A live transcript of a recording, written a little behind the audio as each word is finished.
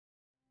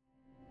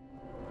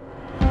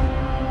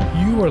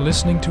You are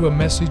listening to a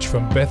message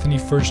from Bethany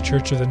First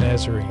Church of the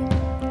Nazarene,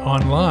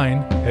 online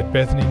at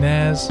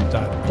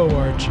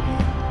bethanynaz.org.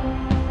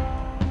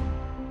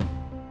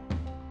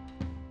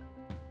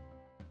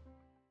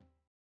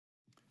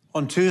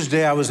 On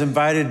Tuesday, I was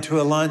invited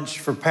to a lunch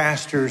for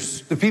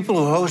pastors. The people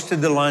who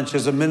hosted the lunch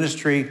is a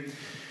ministry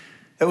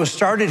that was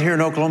started here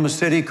in Oklahoma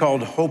City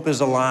called Hope is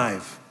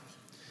Alive.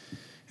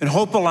 And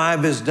Hope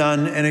Alive has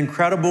done an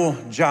incredible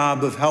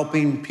job of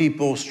helping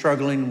people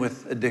struggling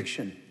with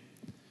addiction.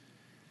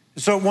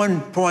 So at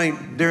one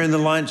point during the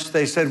lunch,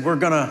 they said, we're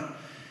gonna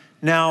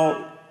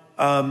now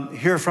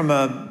hear from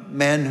a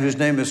man whose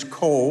name is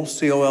Cole,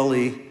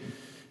 C-O-L-E,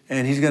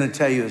 and he's gonna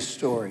tell you his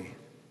story.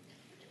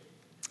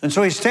 And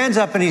so he stands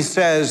up and he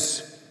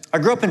says, I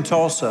grew up in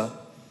Tulsa.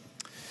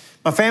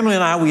 My family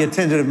and I, we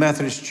attended a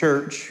Methodist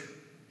church.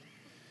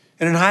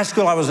 And in high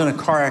school, I was in a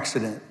car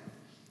accident.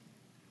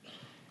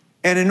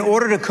 And in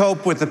order to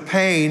cope with the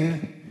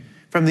pain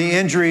from the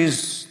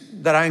injuries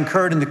that I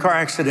incurred in the car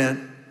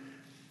accident,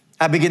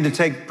 I began to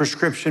take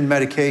prescription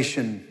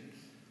medication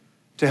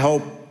to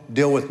help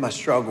deal with my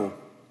struggle.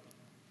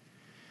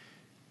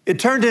 It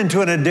turned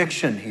into an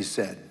addiction, he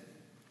said.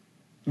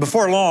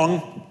 Before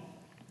long,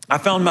 I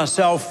found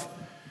myself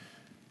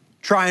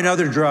trying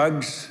other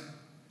drugs,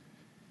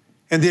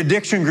 and the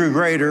addiction grew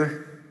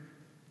greater.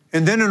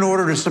 And then in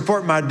order to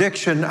support my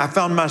addiction, I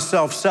found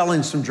myself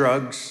selling some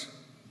drugs.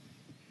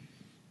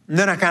 And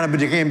then I kind of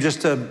became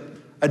just a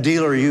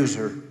dealer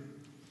user.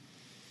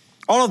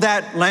 All of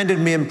that landed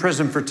me in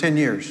prison for 10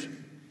 years.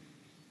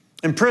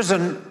 In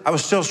prison, I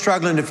was still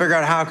struggling to figure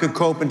out how I could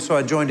cope, and so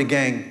I joined a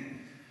gang.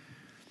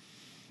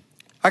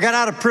 I got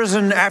out of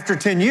prison after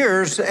 10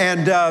 years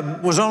and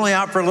was only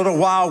out for a little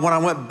while when I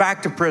went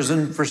back to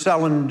prison for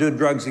selling and doing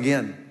drugs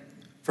again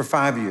for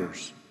 5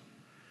 years.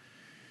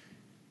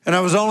 And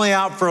I was only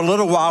out for a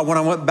little while when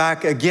I went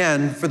back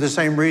again for the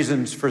same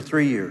reasons for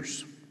 3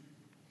 years.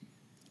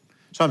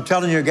 So I'm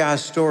telling you a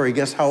guy's story.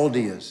 Guess how old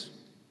he is?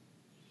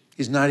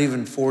 He's not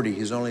even 40.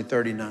 He's only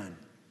 39.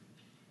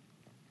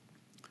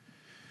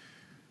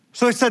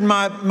 So he said,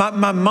 my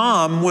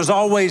mom was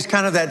always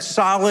kind of that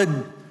solid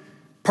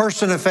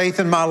person of faith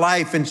in my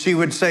life, and she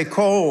would say,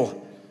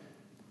 Cole,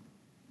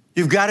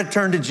 you've got to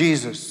turn to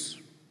Jesus.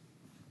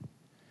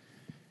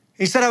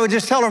 He said, I would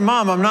just tell her,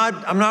 Mom, I'm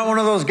not one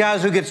of those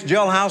guys who gets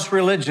jailhouse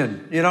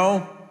religion, you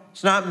know?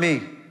 It's not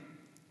me.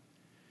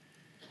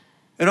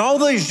 And all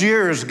these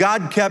years,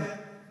 God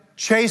kept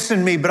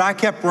chasing me, but I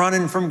kept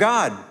running from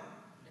God.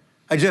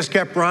 I just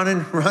kept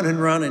running.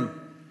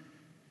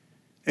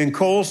 And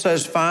Cole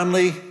says,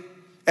 finally,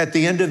 at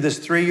the end of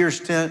this 3-year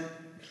stint,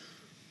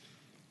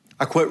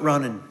 I quit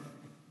running.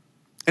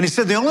 And he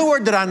said, the only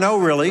word that I know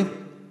really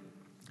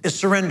is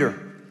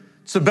surrender.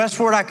 It's the best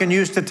word I can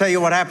use to tell you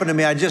what happened to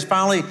me. I just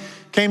finally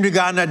came to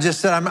God and I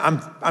just said,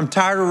 I'm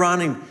tired of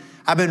running.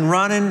 I've been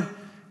running,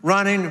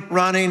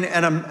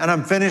 and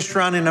I'm finished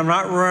running. I'm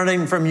not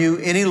running from you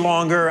any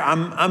longer.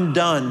 I'm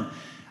done.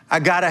 I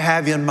gotta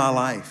have you in my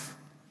life.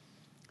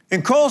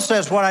 And Cole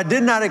says, what I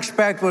did not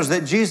expect was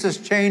that Jesus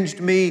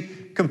changed me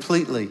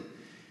completely.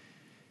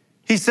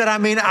 He said,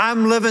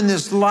 I'm living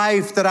this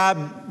life that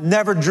I've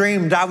never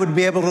dreamed I would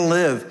be able to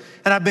live.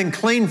 And I've been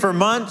clean for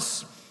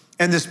months,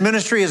 and this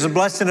ministry is a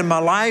blessing in my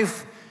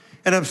life,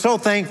 and I'm so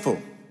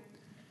thankful.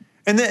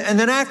 And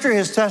then after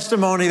his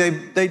testimony,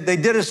 they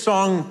did a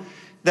song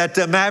that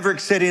Maverick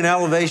City and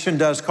Elevation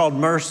does called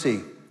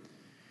Mercy.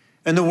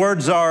 And the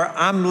words are,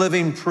 I'm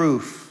living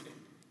proof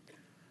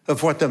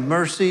of what the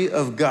mercy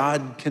of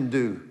God can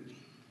do.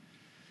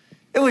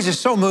 It was just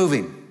so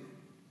moving.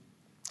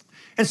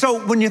 And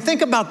so when you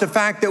think about the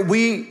fact that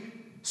we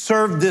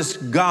serve this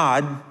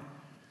God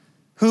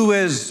who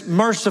is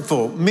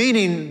merciful,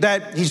 meaning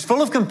that he's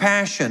full of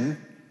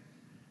compassion,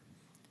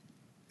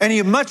 and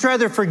he'd much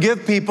rather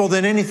forgive people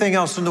than anything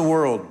else in the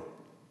world.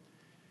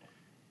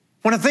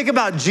 When I think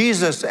about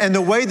Jesus and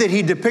the way that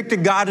he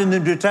depicted God in the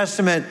New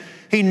Testament,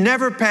 he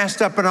never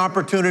passed up an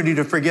opportunity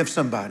to forgive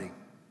somebody.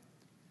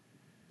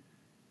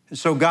 And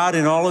so God,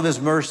 in all of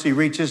his mercy,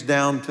 reaches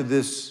down to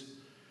this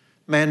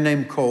man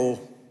named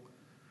Cole,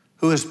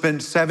 who has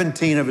spent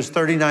 17 of his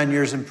 39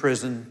 years in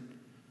prison,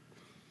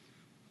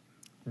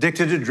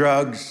 addicted to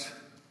drugs,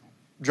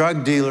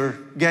 drug dealer,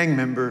 gang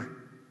member.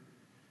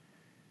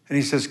 And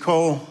he says,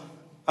 Cole,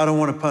 I don't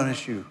want to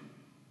punish you.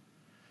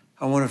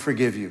 I want to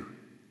forgive you.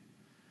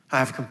 I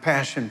have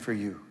compassion for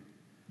you.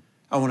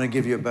 I want to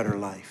give you a better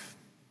life.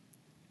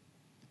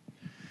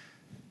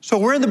 So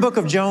we're in the book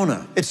of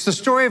Jonah. It's the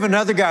story of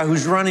another guy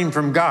who's running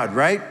from God,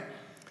 right?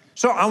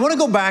 So I want to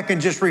go back and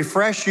just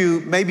refresh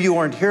you. Maybe you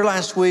weren't here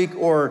last week,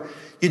 or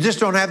you just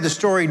don't have the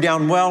story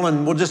down well,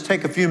 and we'll just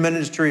take a few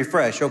minutes to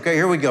refresh. Okay,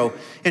 here we go.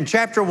 In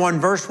chapter 1,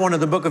 verse 1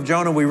 of the book of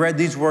Jonah, we read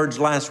these words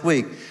last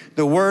week.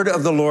 The word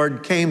of the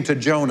Lord came to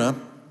Jonah.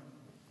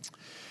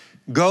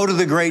 Go to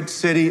the great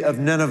city of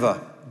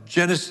Nineveh.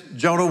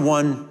 Jonah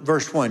 1,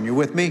 verse 1. You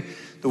with me?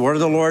 The word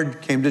of the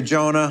Lord came to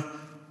Jonah.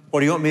 What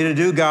do you want me to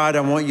do, God?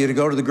 I want you to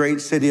go to the great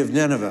city of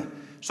Nineveh.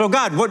 So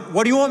God,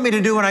 what do you want me to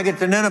do when I get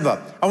to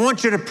Nineveh? I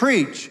want you to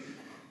preach.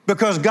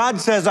 because God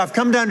says, I've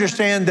come to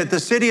understand that the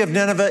city of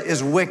Nineveh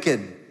is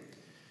wicked.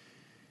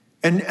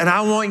 And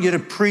I want you to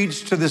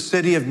preach to the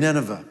city of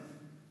Nineveh.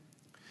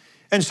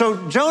 And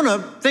so Jonah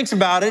thinks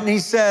about it and he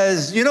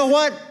says, you know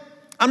what?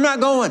 I'm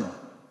not going.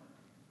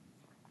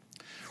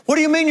 What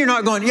do you mean you're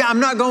not going? Yeah, I'm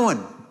not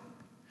going.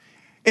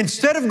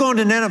 Instead of going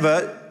to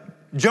Nineveh,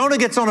 Jonah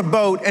gets on a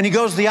boat and he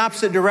goes the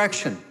opposite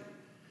direction.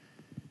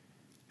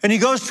 And he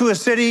goes to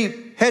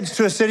heads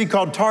to a city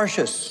called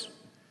Tarshish.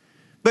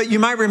 But you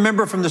might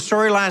remember from the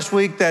story last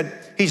week that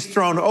he's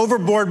thrown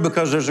overboard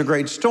because there's a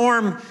great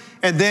storm.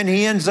 And then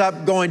he ends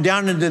up going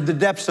down into the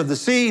depths of the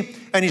sea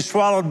and he's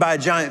swallowed by a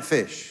giant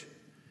fish.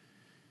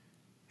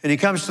 And he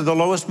comes to the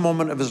lowest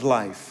moment of his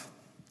life.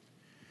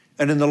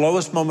 And in the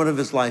lowest moment of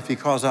his life, he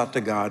calls out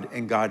to God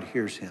and God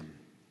hears him.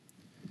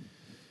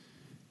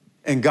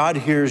 And God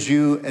hears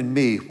you and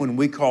me when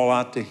we call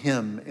out to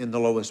him in the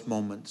lowest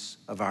moments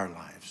of our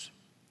lives.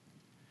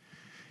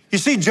 You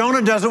see,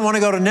 Jonah doesn't want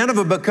to go to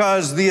Nineveh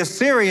because the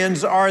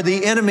Assyrians are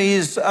the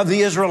enemies of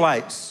the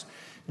Israelites.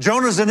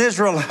 Jonah's an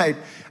Israelite.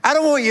 I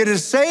don't want you to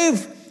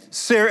save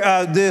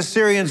the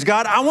Assyrians,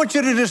 God. I want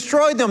you to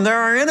destroy them. They're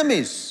our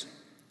enemies.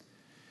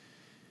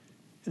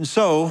 And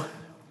so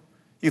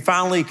you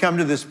finally come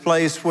to this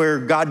place where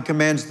God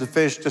commands the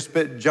fish to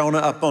spit Jonah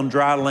up on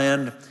dry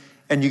land,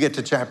 and you get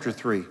to chapter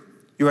 3.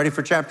 You ready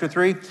for chapter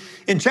 3?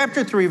 In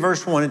chapter 3,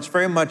 verse 1, it's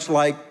very much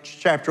like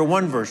chapter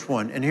 1, verse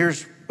 1. And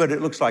here's what it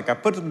looks like. I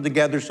put them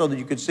together so that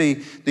you could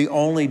see the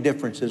only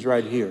differences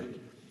right here.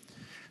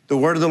 The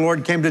word of the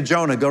Lord came to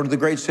Jonah, go to the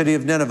great city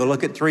of Nineveh.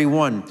 Look at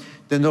 3:1.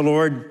 Then the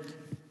Lord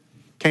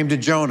came to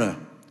Jonah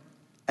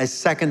a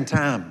second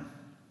time.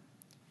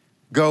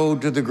 Go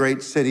to the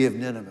great city of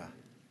Nineveh.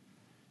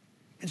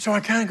 And so I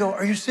kind of go,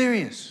 are you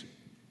serious?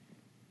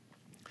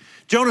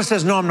 Jonah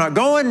says, no, I'm not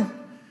going.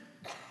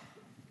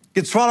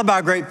 Gets swallowed by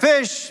a great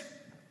fish.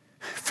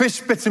 Fish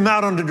spits him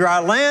out onto dry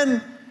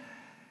land.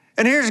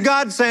 And here's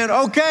God saying,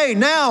 okay,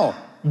 now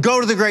go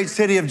to the great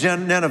city of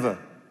Nineveh.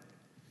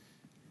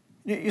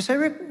 You say,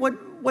 Rick,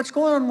 what's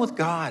going on with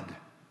God?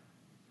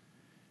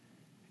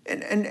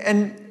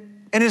 And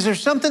is there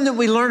something that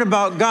we learn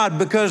about God?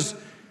 Because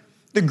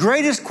the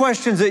greatest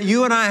questions that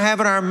you and I have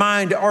in our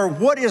mind are,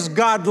 what is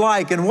God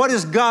like and what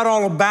is God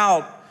all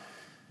about?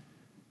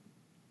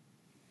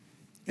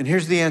 And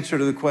here's the answer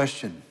to the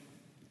question.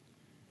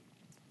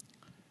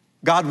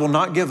 God will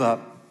not give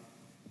up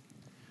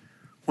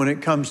when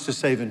it comes to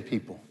saving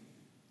people.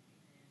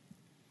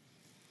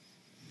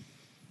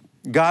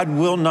 God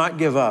will not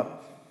give up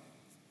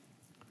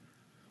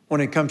when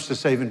it comes to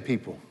saving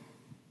people.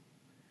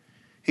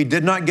 He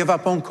did not give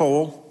up on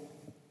Cole.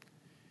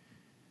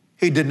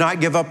 He did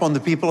not give up on the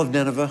people of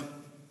Nineveh.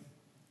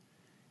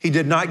 He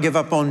did not give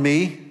up on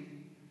me.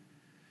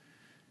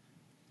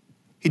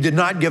 He did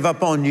not give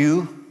up on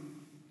you.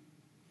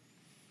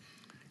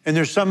 And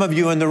there's some of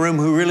you in the room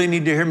who really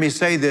need to hear me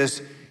say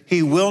this.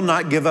 He will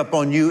not give up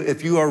on you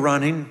if you are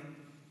running.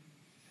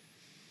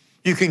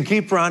 You can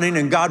keep running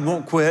and God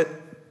won't quit.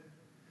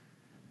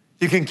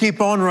 You can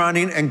keep on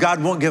running and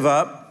God won't give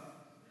up.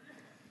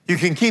 You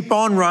can keep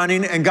on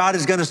running and God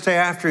is going to stay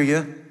after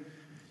you.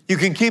 You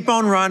can keep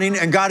on running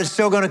and God is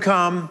still going to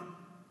come.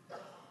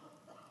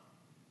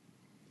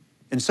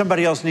 And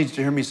somebody else needs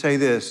to hear me say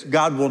this.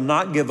 God will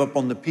not give up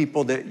on the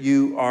people that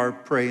you are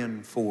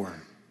praying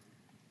for.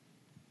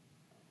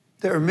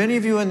 There are many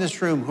of you in this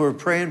room who are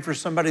praying for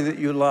somebody that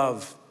you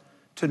love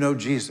to know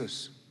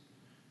Jesus.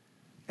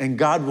 And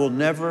God will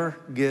never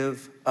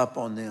give up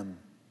on them.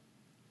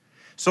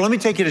 So let me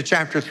take you to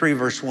chapter 3,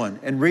 verse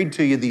 1, and read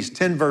to you these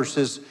 10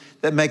 verses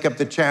that make up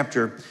the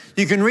chapter.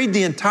 You can read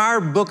the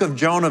entire book of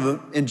Jonah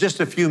in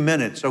just a few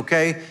minutes,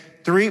 okay?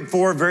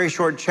 3-4 very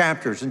short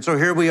chapters. And so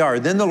here we are.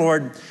 Then the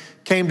Lord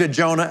came to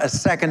Jonah a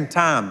second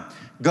time.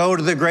 Go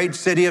to the great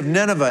city of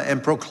Nineveh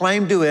and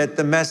proclaim to it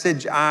the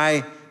message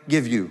I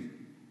give you.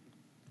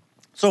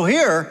 So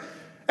here,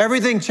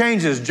 everything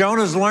changes.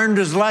 Jonah's learned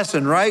his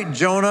lesson, right?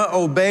 Jonah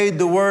obeyed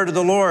the word of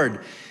the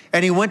Lord,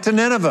 and he went to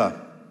Nineveh.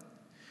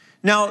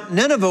 Now,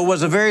 Nineveh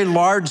was a very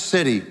large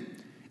city.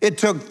 It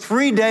took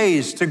 3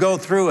 days to go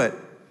through it.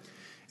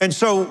 And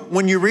so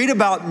when you read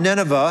about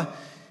Nineveh,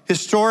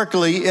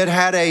 historically, it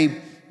had a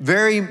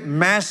very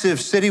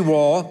massive city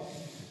wall.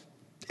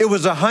 It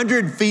was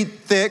 100 feet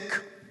thick.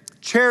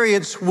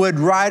 Chariots would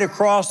ride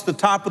across the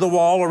top of the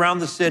wall around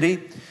the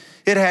city.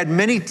 It had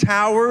many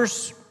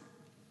towers.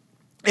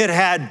 It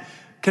had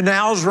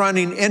canals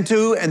running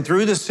into and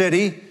through the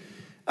city.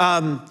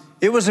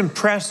 It was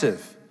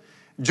impressive.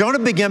 Jonah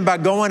began by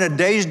going a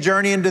day's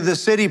journey into the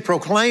city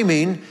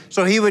proclaiming.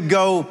 So he would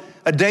go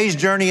a day's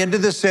journey into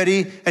the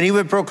city and he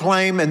would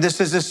proclaim, and this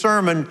is his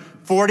sermon,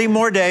 40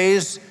 more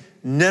days,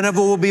 Nineveh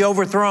will be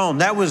overthrown.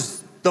 That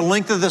was the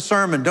length of the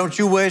sermon. Don't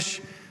you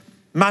wish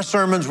my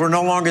sermons were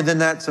no longer than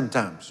that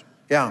sometimes?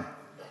 Yeah.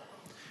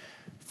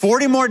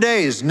 40 more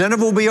days,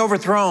 Nineveh will be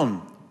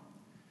overthrown.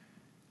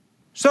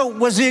 So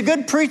was he a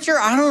good preacher?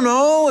 I don't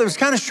know. It was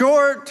kind of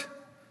short,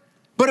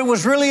 but it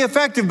was really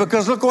effective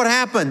because look what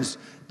happens.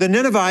 The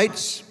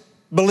Ninevites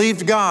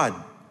believed God.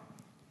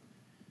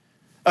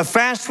 A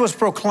fast was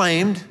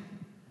proclaimed.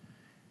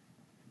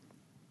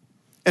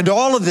 And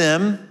all of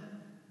them,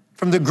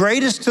 from the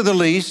greatest to the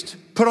least,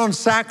 put on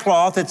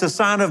sackcloth. It's a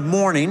sign of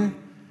mourning.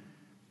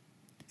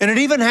 And it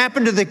even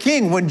happened to the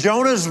king. When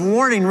Jonah's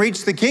warning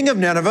reached the king of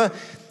Nineveh,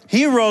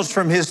 he rose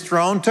from his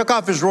throne, took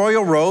off his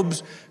royal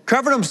robes,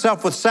 covered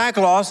himself with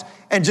sackcloth,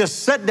 and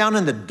just sat down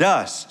in the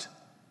dust.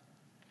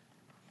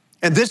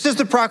 And this is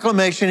the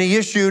proclamation he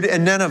issued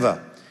in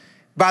Nineveh.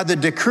 By the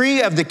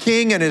decree of the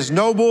king and his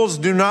nobles,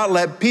 do not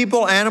let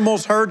people,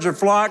 animals, herds, or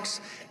flocks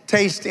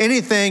taste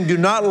anything. Do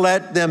not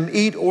let them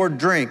eat or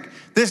drink.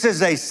 This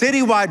is a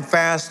citywide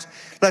fast.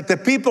 Let the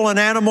people and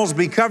animals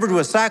be covered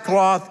with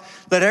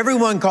sackcloth. Let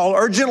everyone call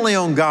urgently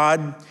on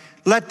God.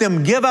 Let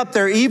them give up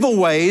their evil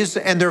ways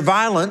and their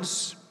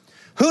violence.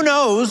 Who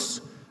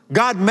knows?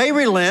 God may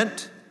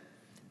relent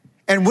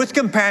and with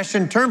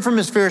compassion turn from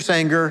his fierce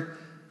anger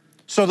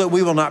so that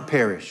we will not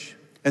perish.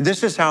 And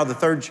this is how the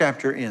 3rd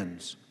chapter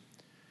ends.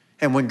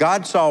 And when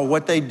God saw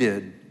what they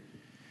did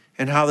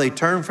and how they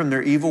turned from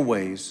their evil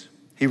ways,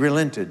 he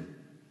relented,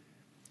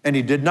 and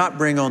he did not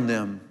bring on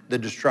them the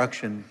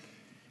destruction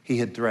he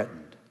had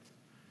threatened.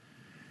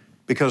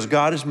 Because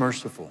God is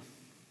merciful,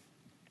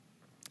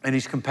 and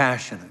he's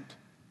compassionate,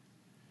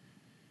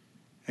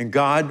 and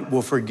God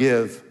will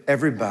forgive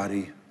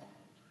everybody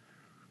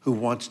who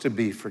wants to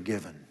be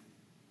forgiven.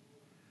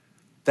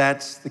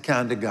 That's the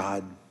kind of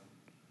God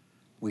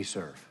we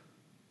serve.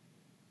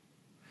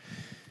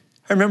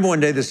 I remember one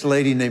day this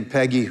lady named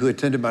Peggy who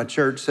attended my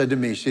church said to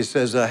me, she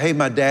says, hey,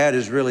 my dad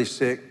is really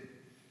sick.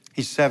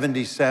 He's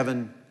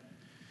 77.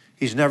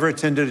 He's never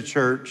attended a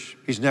church.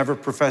 He's never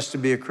professed to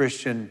be a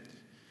Christian,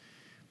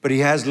 but he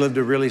has lived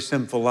a really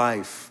sinful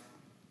life.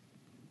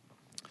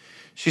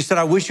 She said,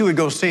 I wish you would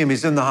go see him.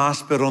 He's in the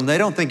hospital and they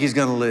don't think he's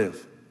gonna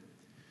live.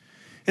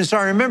 And so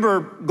I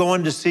remember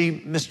going to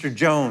see Mr.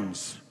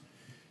 Jones.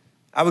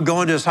 I would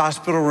go into his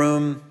hospital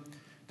room.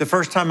 The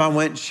first time I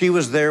went, she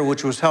was there,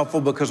 which was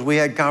helpful because we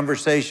had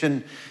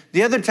conversation.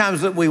 The other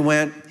times that we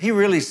went, he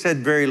really said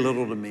very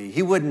little to me.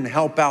 He wouldn't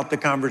help out the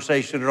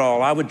conversation at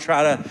all. I would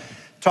try to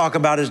talk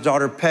about his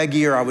daughter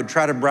Peggy, or I would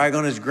try to brag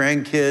on his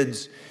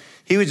grandkids.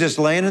 He was just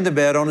laying in the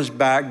bed on his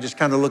back, just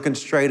kind of looking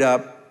straight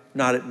up,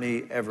 not at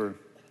me ever.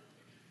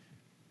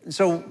 And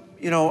so,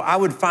 I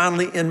would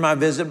finally end my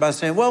visit by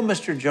saying, well,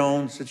 Mr.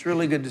 Jones, it's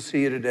really good to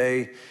see you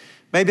today.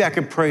 Maybe I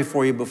could pray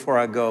for you before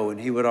I go. And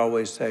he would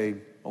always say,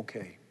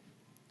 okay.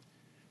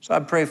 So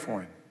I'd pray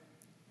for him.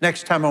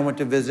 Next time I went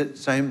to visit,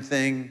 same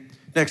thing.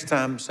 Next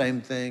time,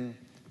 same thing.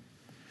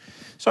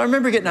 So I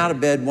remember getting out of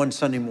bed one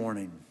Sunday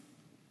morning.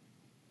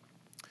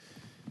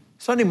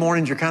 Sunday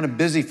mornings are kind of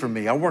busy for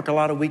me. I work a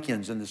lot of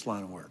weekends in this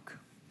line of work.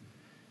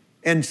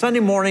 And Sunday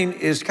morning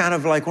is kind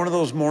of like one of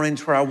those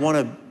mornings where I want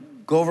to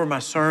go over my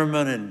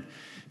sermon and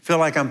feel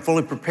like I'm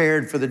fully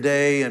prepared for the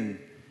day. And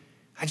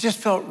I just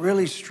felt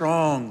really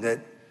strong that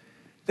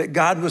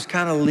God was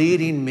kind of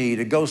leading me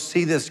to go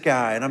see this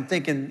guy. And I'm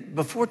thinking,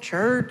 before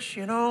church,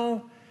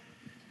 And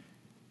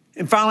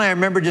finally, I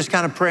remember just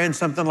kind of praying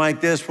something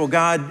like this. Well,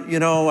 God,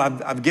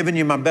 I've given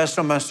you my best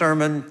on my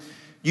sermon.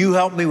 You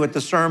help me with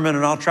the sermon,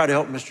 and I'll try to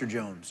help Mr.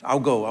 Jones. I'll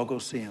go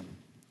see him.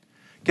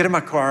 Get in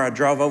my car. I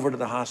drove over to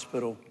the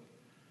hospital,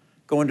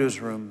 go into his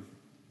room.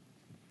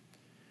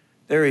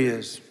 There he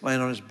is,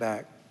 laying on his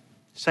back.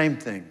 Same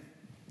thing.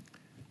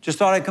 Just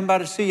thought I'd come by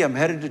to see you. I'm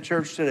headed to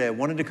church today. I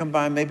wanted to come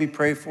by and maybe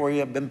pray for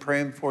you. I've been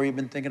praying for you,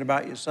 been thinking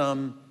about you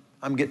some.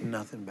 I'm getting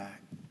nothing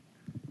back.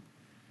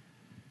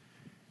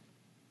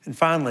 And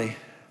finally,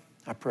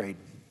 I prayed.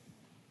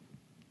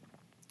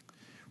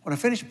 When I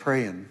finished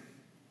praying,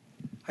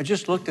 I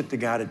just looked at the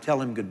guy to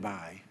tell him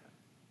goodbye.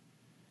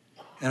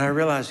 And I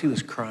realized he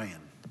was crying.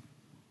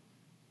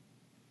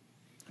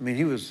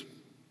 He was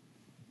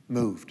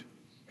moved.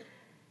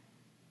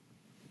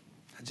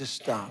 I just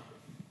stopped.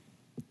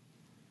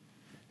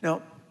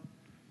 Now,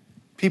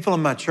 people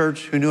in my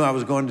church who knew I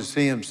was going to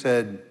see him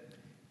said,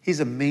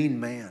 he's a mean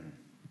man.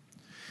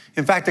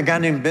 In fact, a guy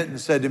named Benton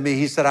said to me,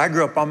 he said, I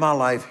grew up all my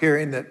life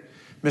hearing that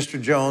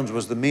Mr. Jones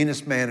was the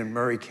meanest man in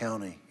Murray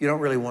County. You don't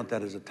really want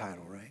that as a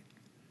title, right?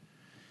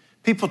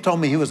 People told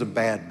me he was a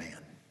bad man.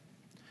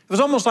 It was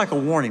almost like a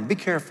warning, be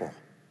careful.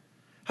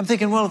 I'm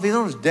thinking, well, if he's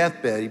on his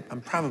deathbed,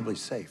 I'm probably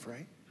safe,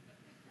 right?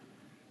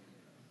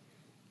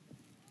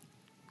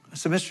 I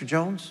said, Mr.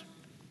 Jones,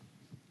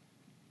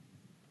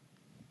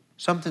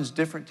 something's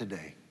different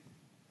today.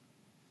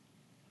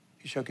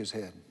 He shook his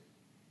head.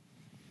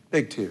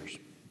 Big tears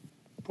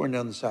pouring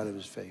down the side of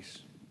his face.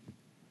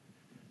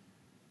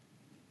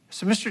 I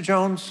said, Mr.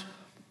 Jones,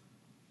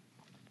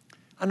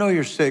 I know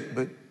you're sick,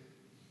 but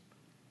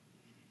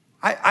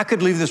I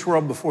could leave this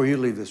world before you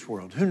leave this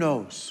world. Who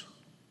knows?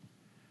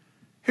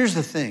 Here's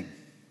the thing.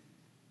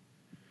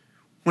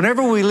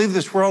 Whenever we leave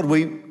this world,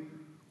 we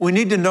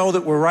need to know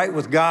that we're right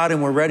with God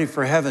and we're ready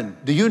for heaven.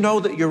 Do you know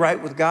that you're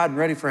right with God and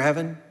ready for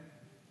heaven?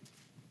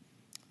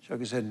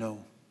 Shook his head, no.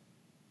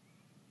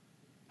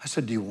 I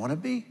said, do you want to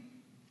be?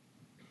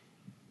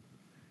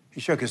 He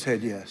shook his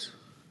head, yes.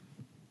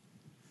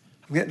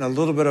 I'm getting a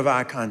little bit of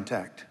eye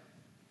contact.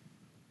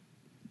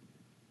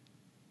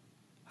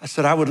 I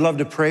said, I would love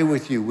to pray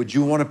with you. Would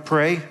you want to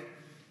pray?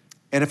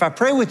 And if I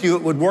pray with you,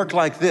 it would work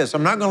like this.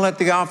 I'm not going to let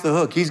the guy off the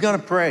hook. He's going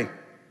to pray. And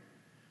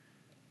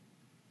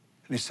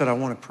he said, I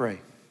want to pray.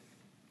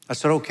 I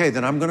said, okay,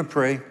 then I'm going to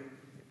pray.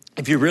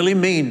 If you really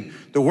mean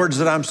the words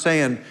that I'm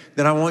saying,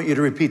 then I want you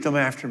to repeat them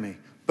after me,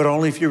 but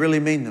only if you really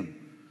mean them.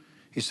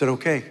 He said,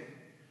 okay.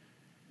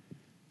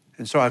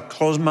 And so I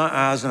closed my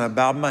eyes and I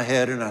bowed my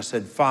head and I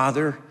said,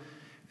 Father.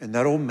 And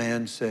that old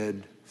man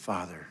said,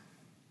 Father.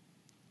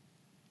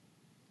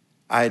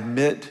 I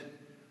admit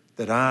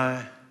that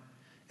I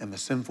am a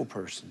sinful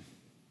person.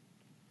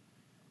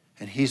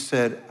 And he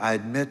said, I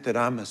admit that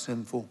I'm a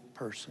sinful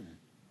person.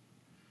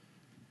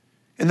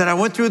 And then I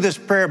went through this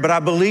prayer, but I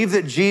believe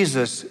that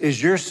Jesus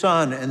is your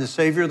Son and the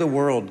Savior of the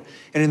world.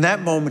 And in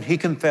that moment, he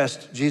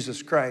confessed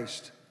Jesus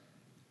Christ.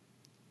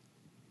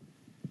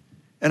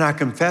 And I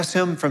confess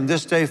him from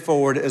this day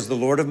forward as the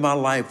Lord of my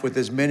life. With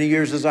as many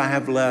years as I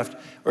have left,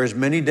 or as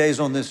many days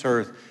on this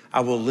earth, I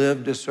will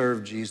live to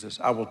serve Jesus.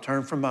 I will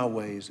turn from my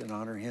ways and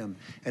honor him.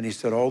 And he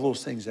said all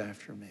those things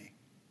after me.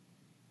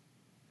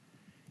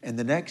 And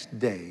the next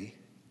day,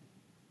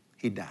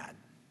 he died.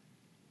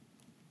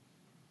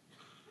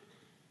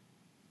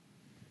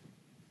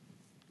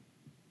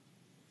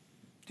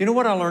 Do you know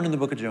what I learned in the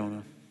book of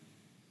Jonah?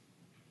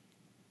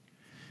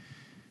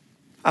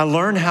 I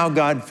learned how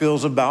God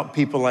feels about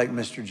people like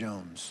Mr.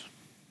 Jones.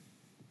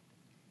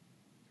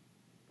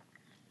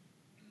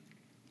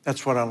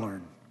 That's what I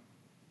learned.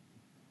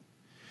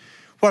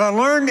 What I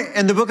learned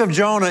in the book of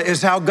Jonah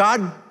is how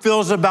God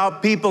feels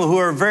about people who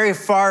are very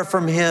far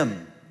from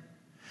him.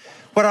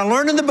 What I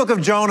learned in the book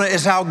of Jonah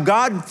is how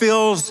God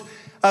feels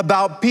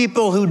about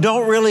people who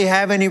don't really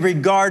have any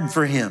regard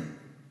for him.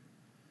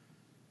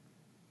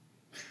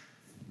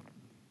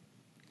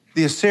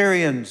 The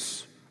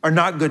Assyrians are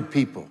not good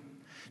people.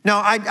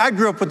 Now, I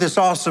grew up with this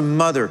awesome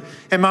mother,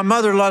 and my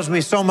mother loves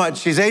me so much.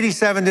 She's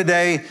 87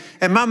 today,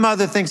 and my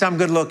mother thinks I'm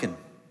good looking.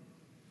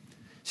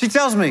 She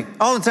tells me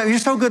all the time, you're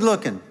so good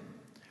looking.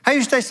 How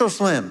you stay so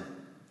slim?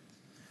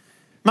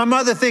 My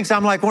mother thinks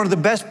I'm like one of the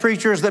best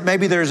preachers that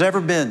maybe there's ever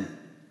been.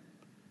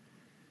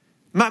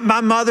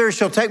 My mother,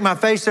 she'll take my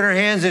face in her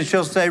hands and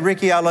she'll say,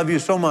 Ricky, I love you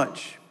so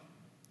much.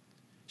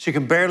 She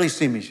can barely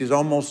see me. She's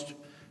almost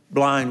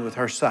blind with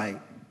her sight.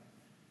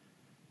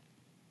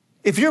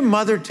 If your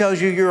mother tells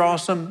you you're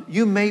awesome,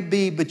 you may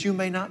be, but you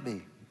may not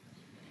be.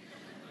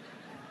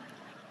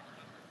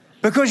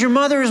 Because your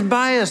mother is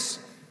biased.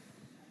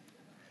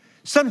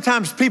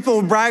 Sometimes people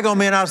will brag on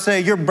me and I'll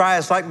say, you're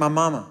biased like my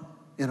mama,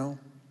 you know.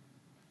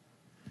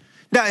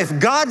 Now, if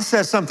God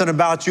says something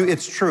about you,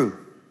 it's true.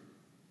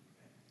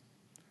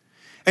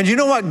 And you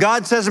know what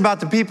God says about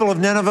the people of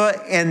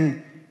Nineveh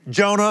in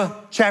Jonah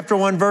chapter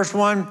 1, verse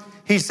 1?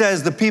 He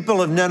says the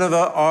people of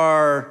Nineveh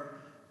are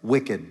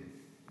wicked.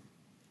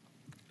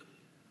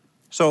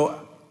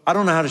 So I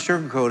don't know how to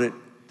sugarcoat it.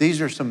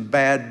 These are some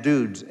bad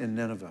dudes in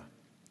Nineveh.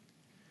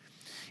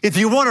 If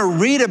you want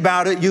to read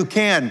about it, you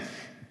can.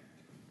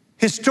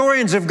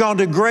 Historians have gone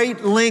to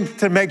great length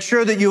to make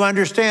sure that you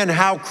understand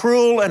how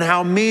cruel and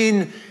how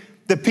mean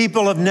the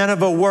people of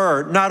Nineveh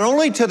were, not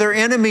only to their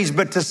enemies,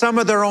 but to some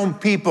of their own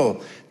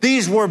people.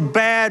 These were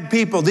bad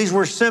people. These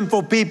were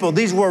sinful people.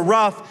 These were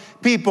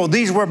rough people.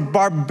 These were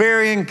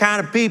barbarian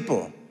kind of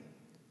people.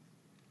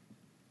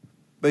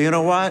 But you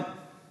know what?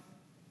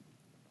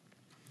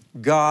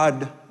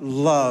 God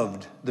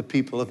loved the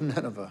people of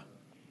Nineveh.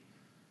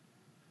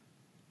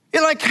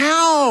 You're like,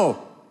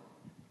 how?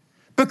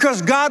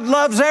 Because God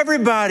loves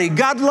everybody.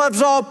 God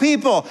loves all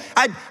people.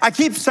 I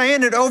keep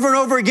saying it over and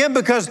over again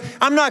because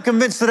I'm not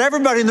convinced that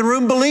everybody in the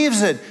room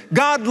believes it.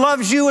 God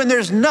loves you and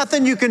there's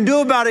nothing you can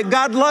do about it.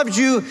 God loves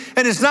you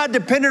and it's not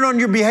dependent on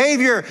your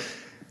behavior.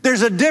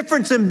 There's a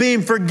difference in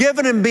being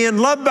forgiven and being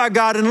loved by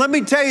God. And let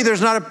me tell you,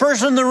 there's not a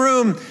person in the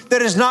room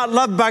that is not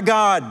loved by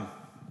God.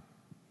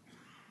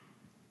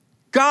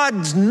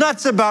 God's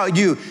nuts about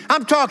you.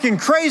 I'm talking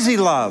crazy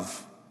love.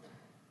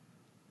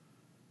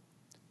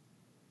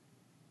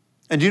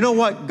 And you know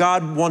what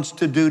God wants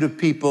to do to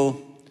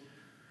people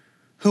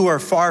who are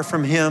far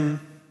from him?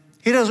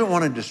 He doesn't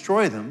want to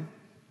destroy them.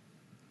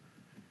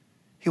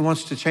 He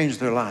wants to change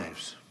their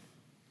lives.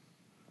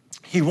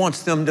 He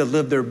wants them to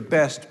live their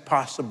best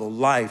possible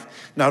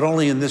life, not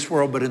only in this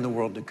world, but in the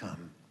world to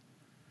come.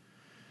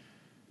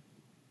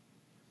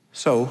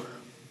 So,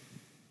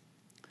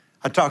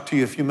 I talked to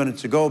you a few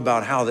minutes ago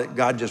about how that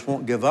God just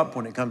won't give up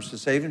when it comes to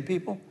saving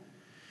people.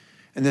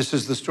 And this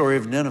is the story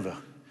of Nineveh.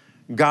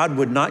 God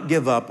would not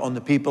give up on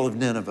the people of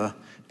Nineveh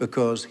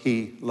because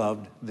he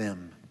loved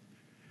them.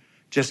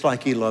 Just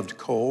like he loved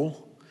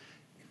Cole,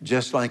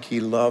 just like he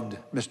loved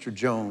Mr.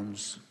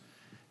 Jones,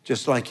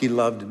 just like he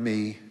loved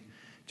me,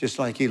 just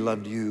like he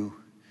loved you,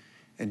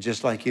 and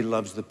just like he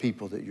loves the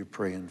people that you're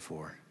praying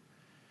for.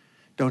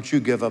 Don't you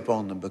give up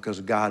on them because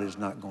God is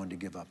not going to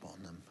give up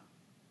on them.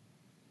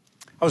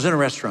 I was in a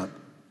restaurant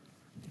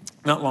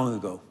not long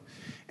ago,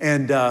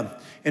 and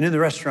in the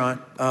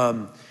restaurant,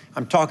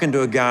 I'm talking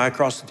to a guy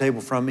across the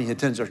table from me. He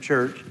attends our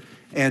church,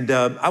 and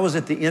I was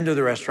at the end of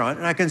the restaurant,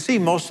 and I can see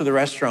most of the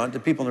restaurant,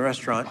 the people in the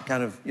restaurant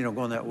kind of,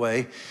 going that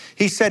way.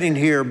 He's sitting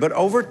here, but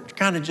over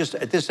kind of just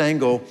at this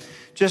angle,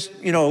 just,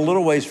 a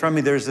little ways from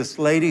me, there's this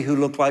lady who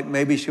looked like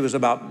maybe she was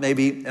about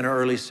maybe in her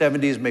early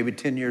 70s, maybe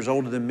 10 years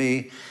older than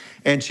me.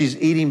 And she's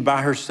eating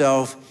by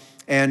herself.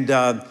 And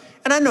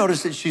I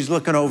noticed that she's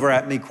looking over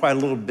at me quite a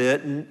little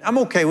bit. And I'm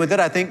okay with it.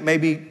 I think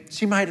maybe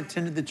she might have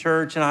attended the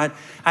church and I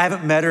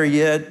haven't met her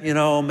yet.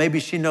 Maybe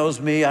she knows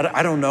me.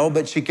 I don't know.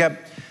 But she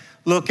kept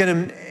looking.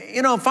 And,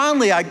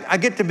 finally, I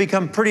get to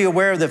become pretty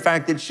aware of the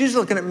fact that she's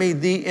looking at me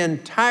the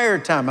entire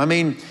time. I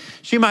mean,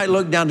 she might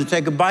look down to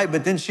take a bite,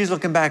 but then she's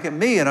looking back at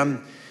me, and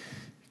I'm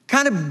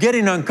kind of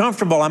getting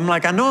uncomfortable. I'm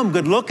like, I know I'm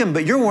good looking,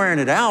 but you're wearing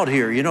it out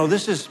here.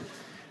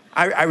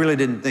 I really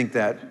didn't think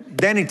that.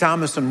 Danny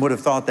Thomason would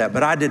have thought that,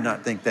 but I did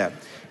not think that.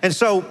 And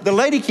so the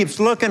lady keeps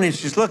looking, and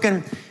she's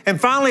looking,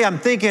 and finally I'm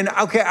thinking,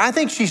 okay, I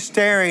think she's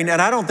staring,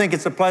 and I don't think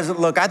it's a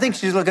pleasant look. I think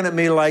she's looking at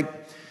me like,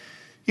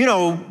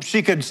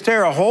 she could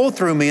stare a hole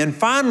through me. And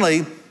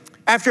finally,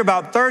 after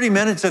about 30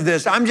 minutes of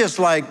this, I'm just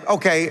like,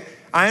 okay,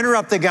 I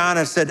interrupt the guy and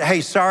I said,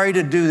 hey, sorry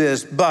to do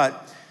this,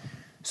 but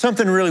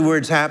something really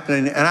weird's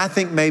happening, and I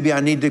think maybe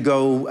I need to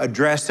go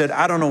address it.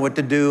 I don't know what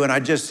to do. And I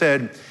just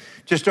said,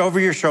 just over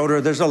your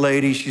shoulder, there's a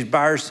lady, she's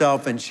by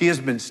herself, and she has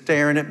been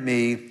staring at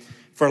me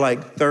for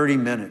like 30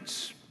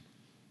 minutes.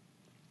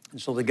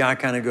 And so the guy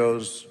kind of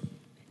goes,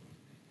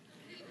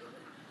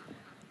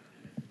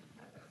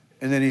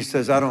 and then he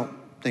says, I don't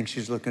think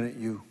she's looking at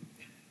you.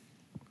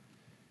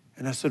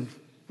 And I said,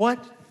 what?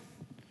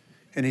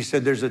 And he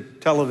said, there's a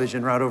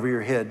television right over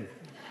your head.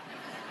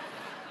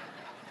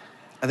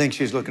 I think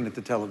she's looking at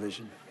the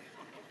television.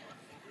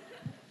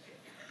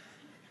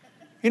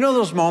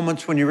 Those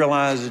moments when you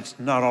realize it's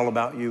not all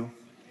about you?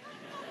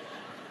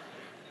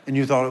 And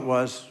you thought it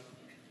was,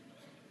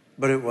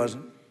 but it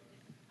wasn't.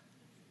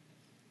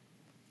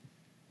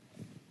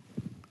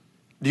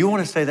 Do you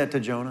want to say that to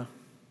Jonah?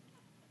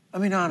 I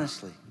mean,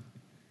 honestly,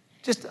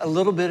 just a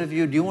little bit of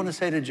you. Do you want to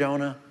say to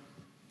Jonah,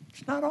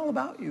 it's not all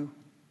about you?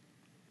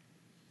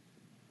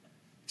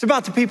 It's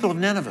about the people of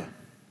Nineveh.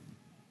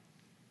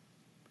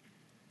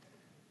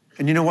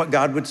 And you know what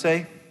God would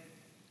say?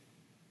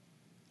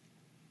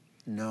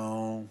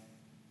 No,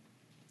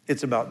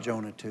 it's about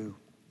Jonah too.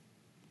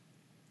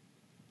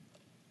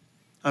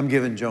 I'm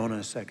giving Jonah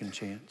a second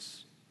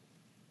chance.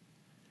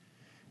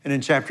 And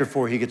in chapter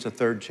 4, he gets a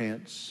third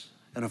chance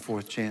and a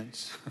fourth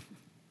chance.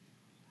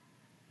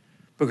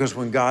 Because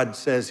when God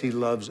says he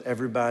loves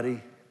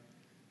everybody,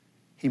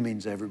 he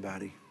means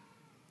everybody.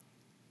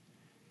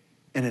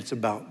 And it's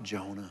about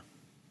Jonah.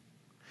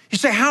 You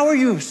say, how are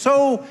you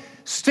so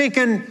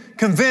stinking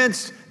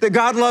convinced that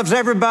God loves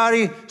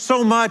everybody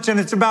so much and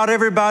it's about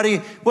everybody?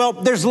 Well,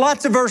 there's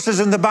lots of verses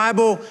in the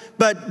Bible,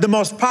 but the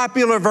most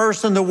popular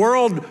verse in the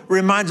world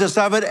reminds us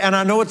of it. And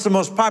I know it's the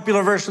most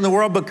popular verse in the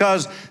world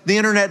because the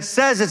internet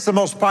says it's the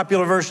most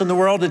popular verse in the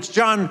world. It's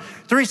John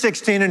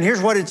 3:16, and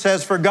here's what it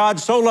says: for God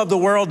so loved the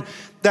world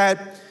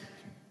that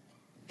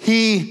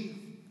he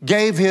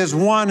gave his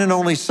one and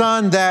only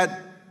son that,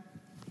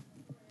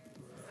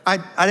 I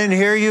didn't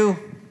hear you.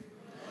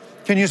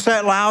 Can you say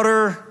it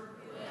louder?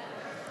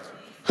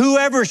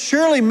 Whoever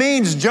surely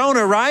means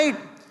Jonah, right?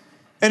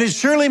 And it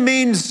surely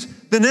means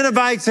the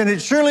Ninevites, and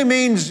it surely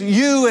means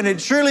you, and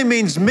it surely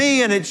means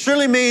me, and it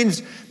surely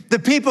means the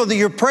people that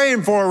you're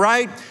praying for,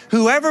 right?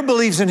 Whoever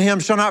believes in him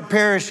shall not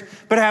perish,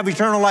 but have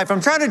eternal life.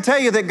 I'm trying to tell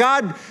you that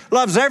God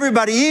loves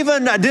everybody,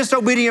 even a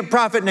disobedient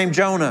prophet named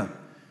Jonah.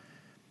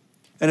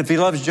 And if he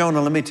loves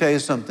Jonah, let me tell you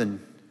something.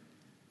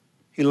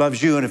 He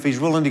loves you, and if he's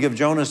willing to give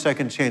Jonah a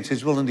second chance,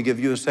 he's willing to give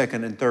you a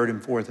second and third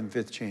and fourth and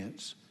fifth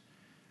chance.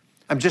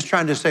 I'm just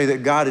trying to say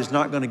that God is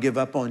not going to give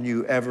up on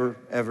you ever,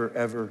 ever,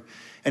 ever.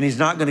 And he's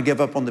not going to give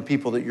up on the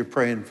people that you're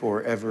praying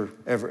for ever,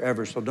 ever,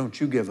 ever. So don't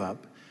you give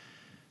up,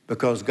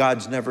 because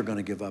God's never going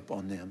to give up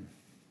on them.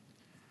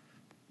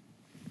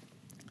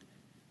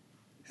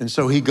 And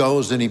so he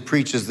goes and he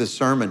preaches this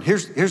sermon.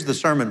 Here's the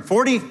sermon.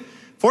 40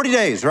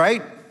 days,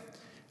 right?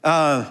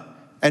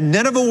 And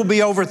Nineveh will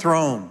be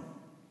overthrown.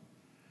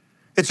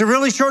 It's a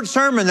really short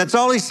sermon. That's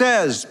all he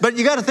says. But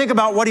you got to think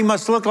about what he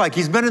must look like.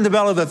 He's been in the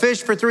belly of a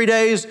fish for 3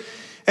 days.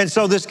 And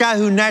so this guy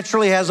who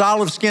naturally has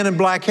olive skin and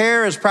black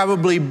hair is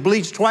probably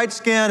bleached white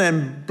skin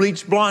and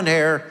bleached blonde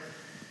hair.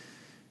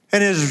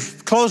 And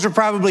his clothes are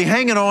probably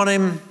hanging on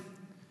him.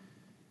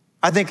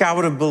 I think I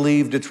would have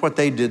believed it's what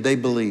they did. They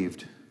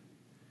believed.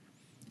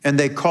 And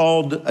they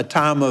called a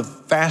time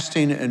of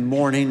fasting and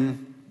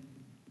mourning.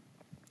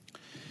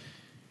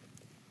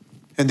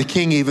 And the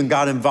king even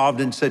got involved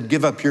and said,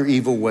 give up your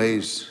evil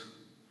ways.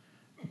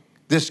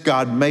 This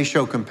God may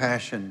show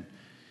compassion.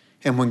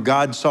 And when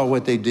God saw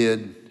what they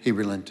did, he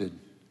relented.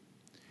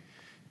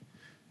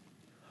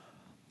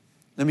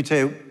 Let me tell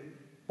you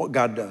what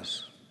God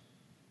does.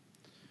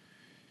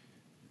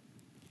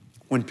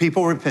 When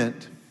people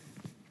repent,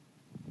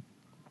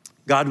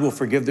 God will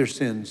forgive their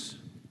sins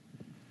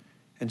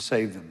and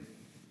save them.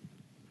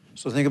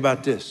 So think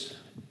about this.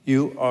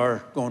 You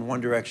are going one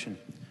direction.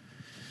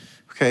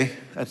 Okay,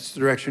 that's the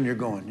direction you're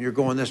going. You're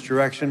going this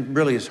direction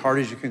really as hard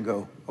as you can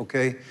go,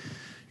 okay?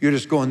 You're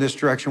just going this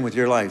direction with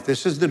your life.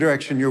 This is the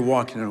direction you're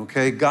walking in,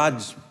 okay?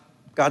 God's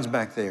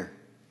back there.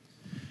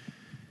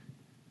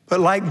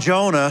 But like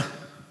Jonah,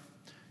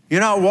 You're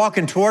not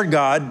walking toward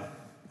God,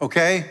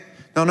 okay?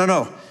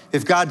 No.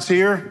 If God's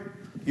here,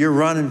 you're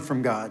running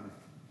from God.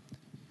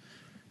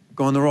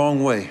 Going the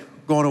wrong way,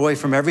 going away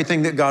from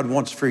everything that God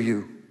wants for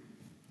you.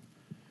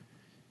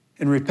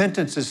 And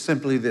repentance is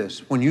simply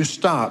this: when you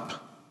stop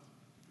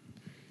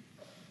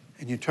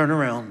and you turn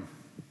around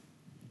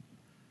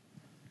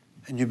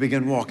and you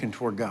begin walking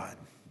toward God.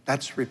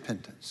 That's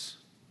repentance.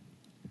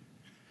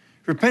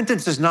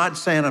 Repentance is not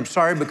saying, I'm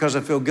sorry because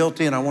I feel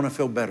guilty and I want to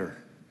feel better,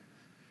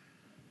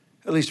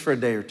 at least for a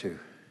day or two.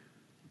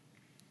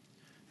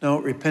 No,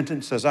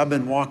 repentance says, I've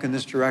been walking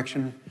this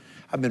direction.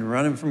 I've been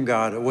running from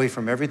God, away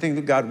from everything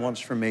that God wants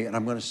from me, and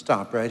I'm going to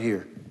stop right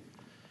here.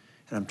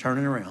 And I'm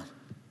turning around.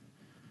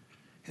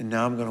 And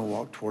now I'm going to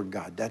walk toward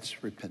God.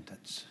 That's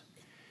repentance.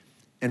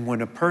 And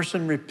when a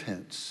person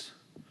repents,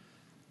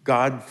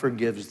 God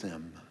forgives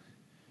them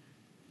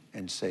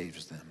and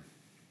saves them.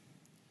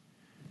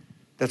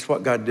 That's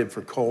what God did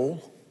for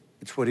Cole.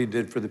 It's what he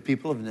did for the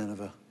people of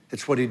Nineveh.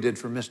 It's what he did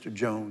for Mr.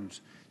 Jones.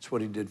 It's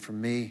what he did for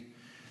me.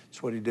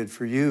 It's what he did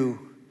for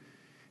you.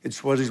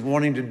 It's what he's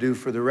wanting to do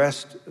for the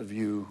rest of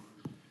you.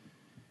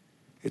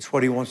 It's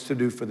what he wants to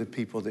do for the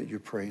people that you're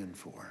praying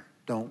for.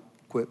 Don't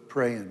quit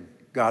praying.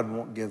 God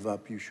won't give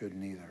up. You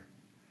shouldn't either.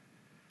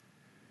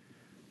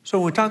 So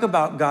when we talk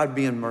about God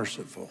being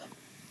merciful,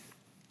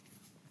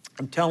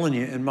 I'm telling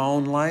you, in my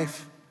own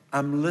life,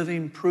 I'm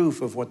living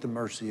proof of what the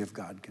mercy of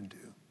God can do.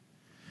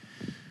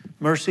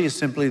 Mercy is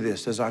simply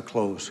this, as I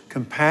close: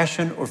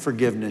 compassion or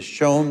forgiveness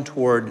shown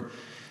toward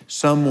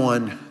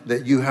someone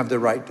that you have the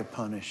right to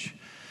punish.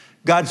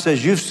 God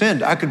says, you've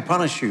sinned, I could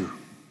punish you.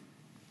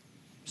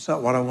 It's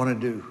not what I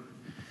want to do.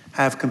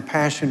 I have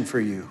compassion for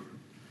you.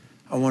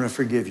 I want to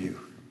forgive you.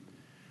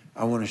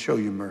 I want to show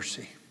you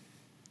mercy.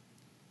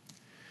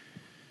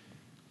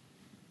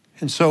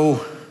 And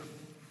so,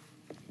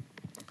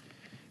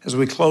 as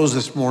we close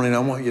this morning, I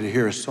want you to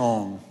hear a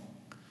song.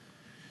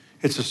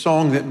 It's a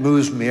song that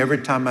moves me every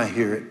time I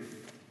hear it.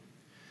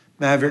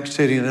 Maverick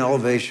City and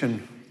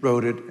Elevation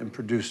wrote it and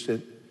produced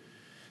it.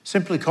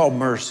 Simply called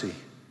Mercy.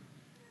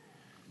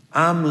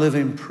 I'm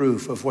living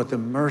proof of what the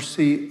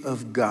mercy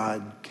of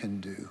God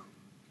can do.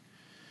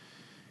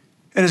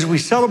 And as we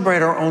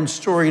celebrate our own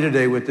story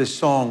today with this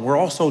song, we're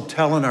also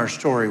telling our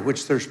story,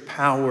 which there's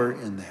power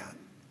in that.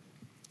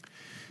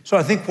 So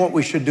I think what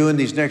we should do in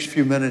these next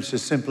few minutes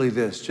is simply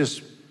this: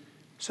 just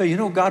say, you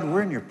know, God,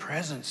 we're in your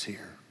presence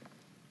here.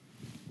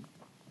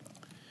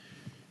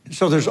 And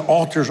so there's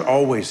altars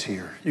always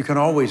here. You can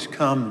always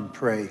come and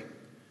pray.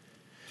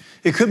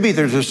 It could be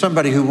there's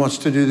somebody who wants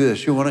to do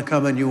this. You want to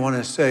come and you want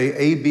to say,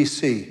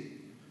 ABC.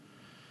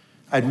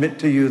 I admit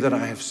to you that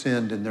I have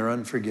sinned and they're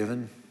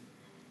unforgiven.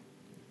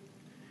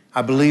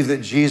 I believe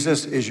that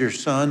Jesus is your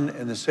Son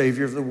and the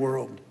Savior of the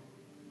world.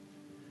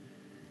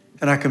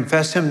 And I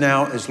confess him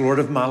now as Lord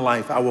of my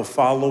life. I will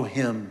follow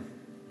him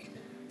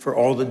for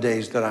all the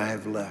days that I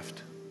have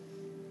left.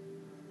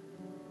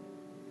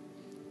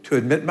 To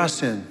admit my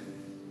sin,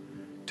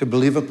 to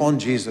believe upon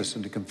Jesus,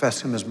 and to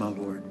confess him as my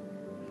Lord.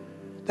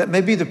 That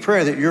may be the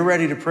prayer that you're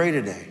ready to pray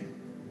today.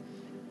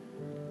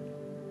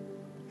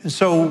 And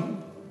so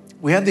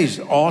we have these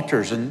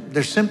altars, and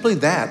they're simply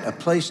that, a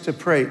place to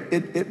pray.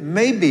 It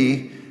may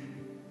be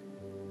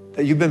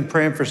that you've been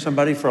praying for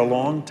somebody for a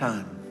long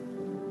time.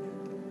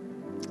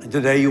 And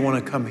today you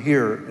want to come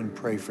here and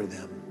pray for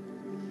them.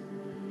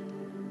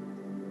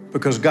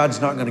 Because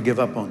God's not going to give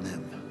up on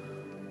them.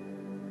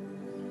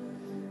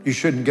 You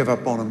shouldn't give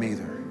up on them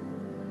either.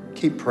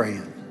 Keep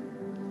praying.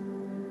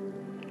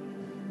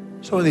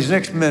 So in these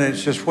next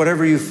minutes, just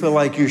whatever you feel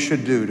like you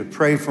should do, to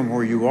pray from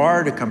where you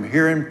are, to come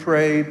here and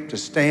pray, to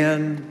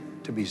stand,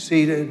 to be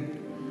seated,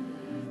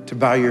 to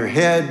bow your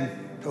head,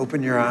 to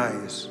open your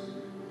eyes.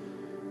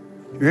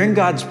 You're in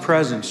God's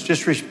presence.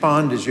 Just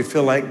respond as you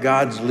feel like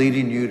God's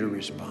leading you to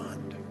respond.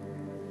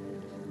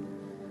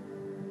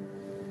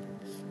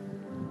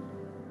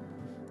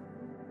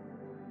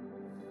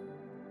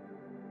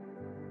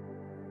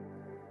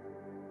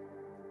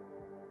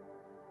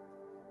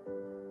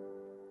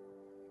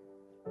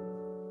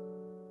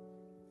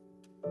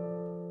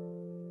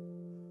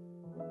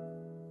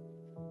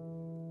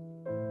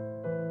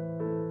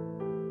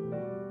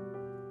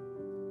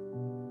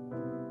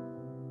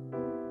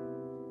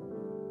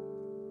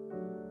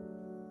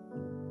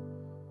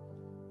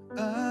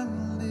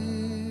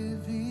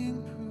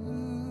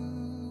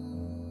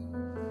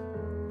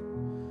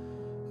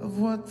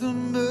 What the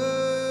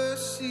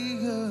mercy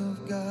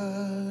of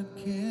God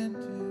can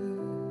do.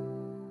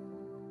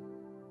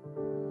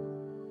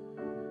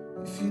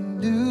 If you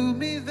knew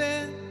me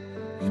then,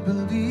 you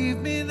believe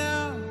me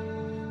now.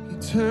 He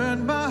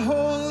turned my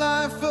whole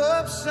life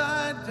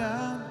upside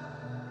down.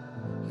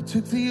 He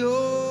took the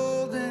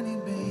old and he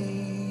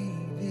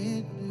made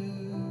it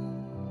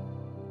new.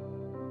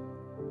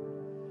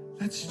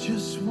 That's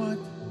just what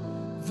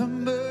the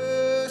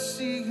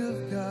mercy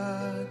of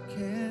God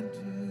can do.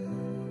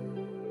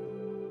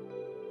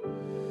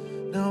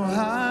 Now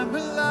I'm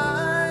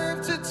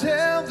alive to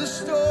tell the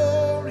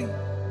story,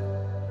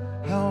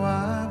 how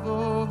I've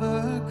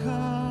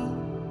overcome.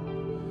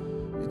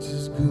 It's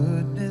His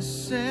goodness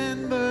goodness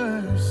and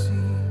mercy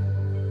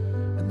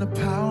and the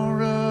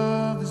power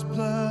of his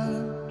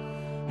blood.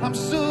 I'm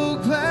so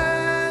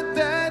glad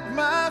that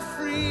my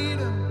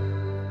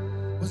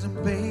freedom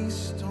wasn't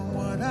based on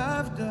what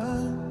I've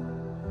done,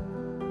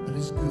 but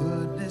his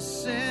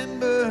goodness and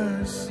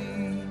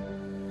mercy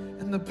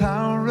and the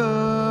power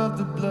of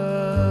the blood.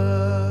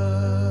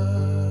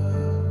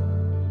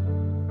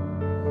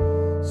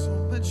 So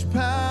much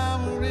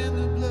power in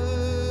the blood.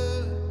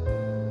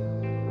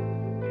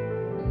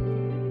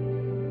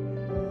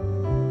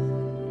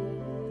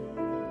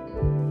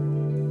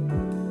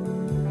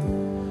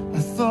 I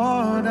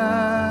thought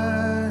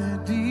I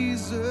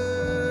deserved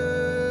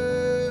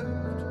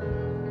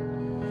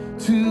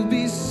to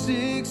be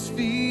 6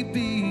 feet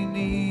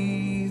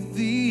beneath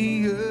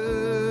the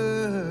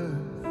earth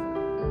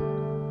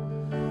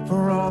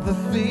for all the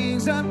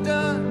things I've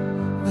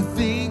done, the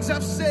things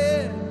I've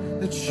said,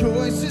 the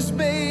choices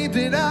made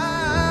that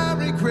I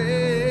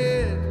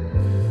regret.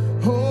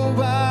 Oh,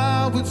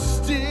 I would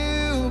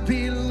still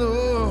be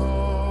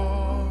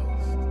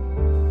lost,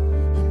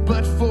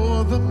 but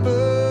for the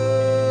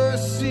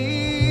mercy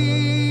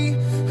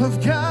of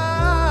God.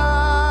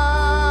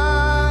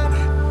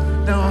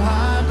 Now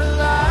I'm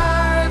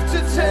alive to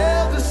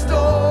tell the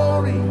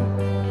story,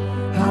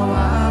 how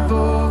I've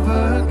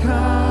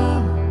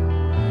overcome.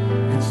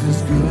 It's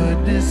his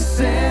goodness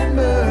and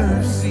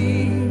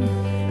mercy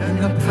and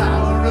the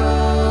power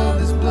of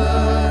his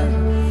blood.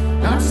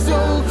 I'm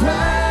so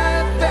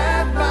glad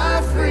that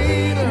my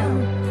freedom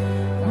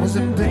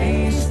wasn't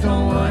based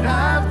on what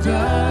I've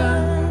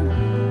done,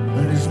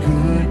 but his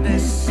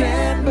goodness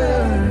and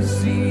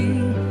mercy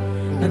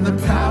and the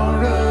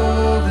power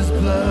of his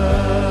blood.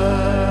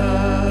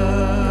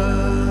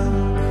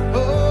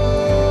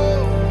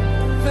 Oh,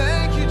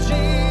 thank you,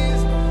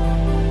 Jesus.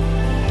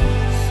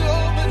 So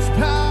much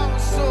power,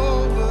 so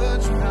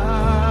much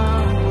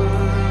power.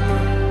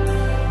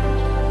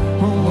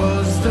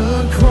 Was the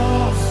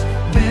cross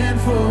meant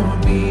for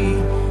me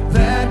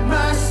that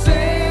my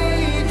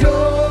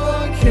Savior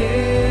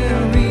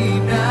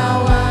carried?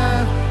 Now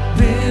I've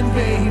been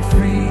made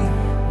free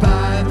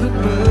by the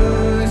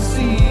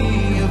mercy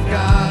of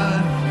God.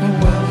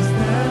 Was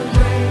that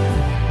great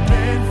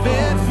meant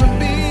for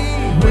me,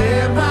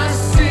 where my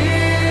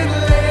sin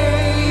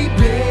lay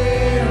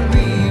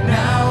buried?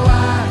 Now I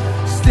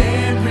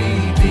stand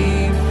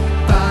redeemed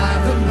by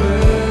the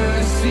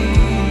mercy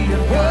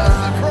of God.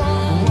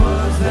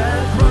 Was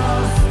that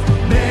cross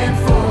meant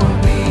for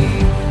me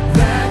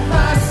that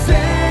my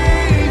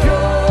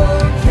Savior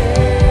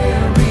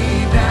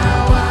carried?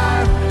 Now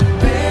I've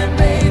been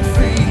made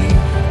free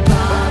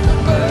by the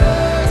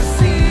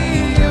mercy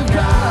of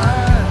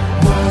God.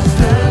 Was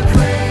the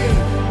grave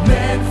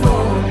meant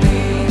for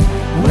me,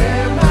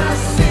 where my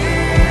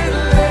sin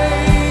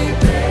lay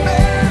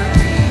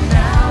buried?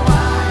 Now I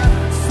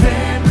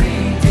stand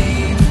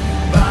redeemed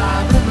by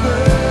the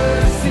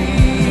mercy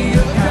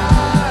of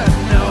God.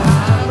 Now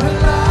I'm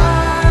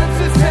alive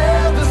to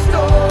tell the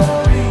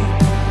story,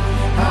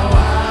 how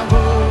I've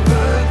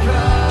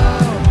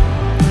overcome.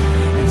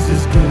 It's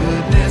his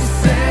goodness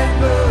and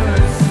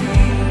mercy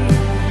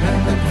and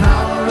the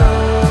power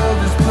of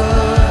his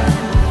blood.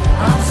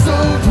 I'm so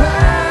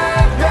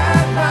glad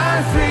that my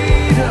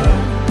freedom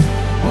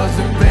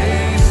wasn't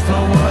based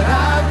on what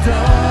I've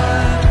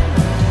done,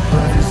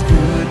 but his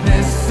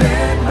goodness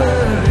and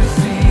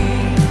mercy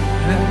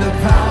and the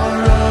power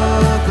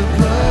of the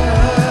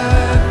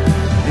blood.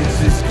 It's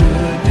his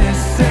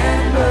goodness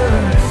and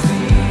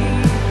mercy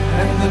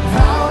and the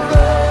power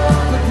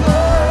of the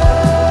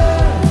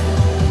blood.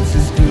 It's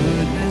his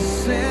goodness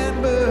and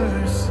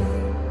mercy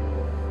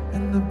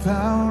and the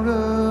power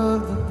of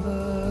the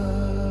blood.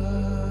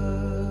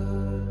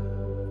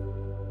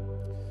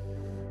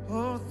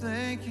 Oh,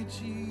 thank you,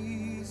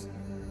 Jesus.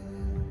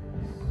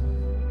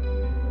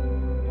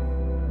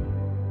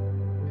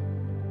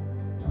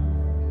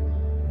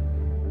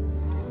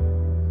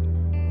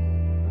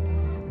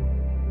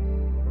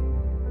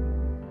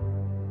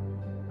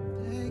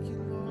 Thank you,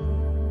 Lord.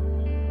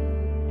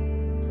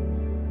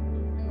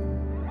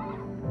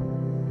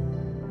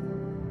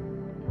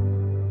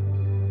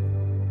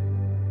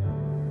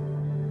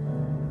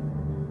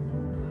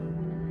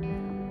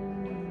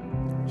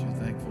 Aren't you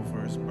thankful for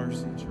his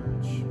mercy,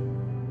 church?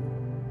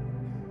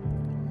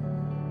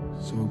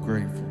 So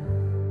grateful.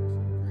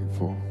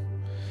 Grateful.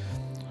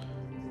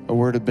 A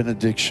word of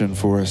benediction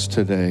for us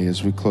today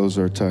as we close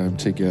our time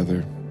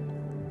together.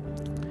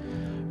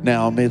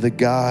 Now may the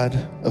God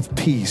of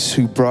peace,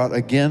 who brought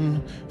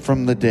again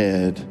from the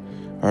dead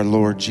our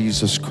Lord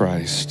Jesus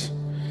Christ,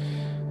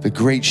 the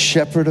great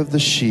shepherd of the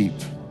sheep,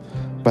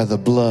 by the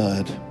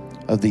blood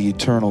of the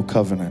eternal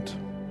covenant,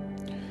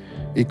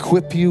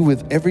 equip you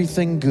with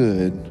everything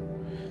good,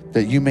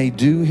 that you may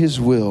do his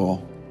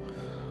will,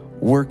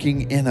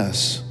 working in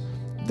us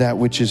that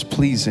which is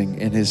pleasing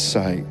in his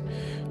sight,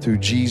 through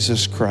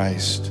Jesus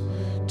Christ,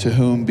 to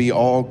whom be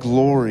all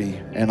glory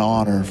and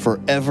honor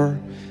forever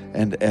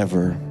and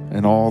ever.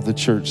 And all the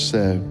church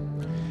said,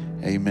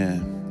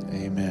 amen,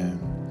 amen.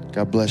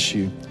 God bless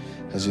you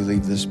as you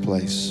leave this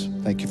place.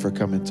 Thank you for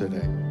coming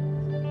today.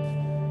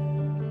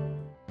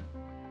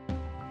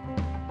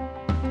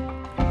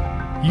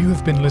 You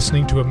have been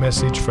listening to a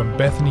message from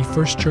Bethany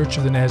First Church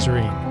of the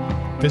Nazarene.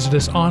 Visit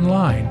us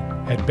online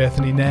at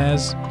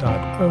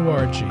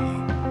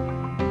bethanynaz.org.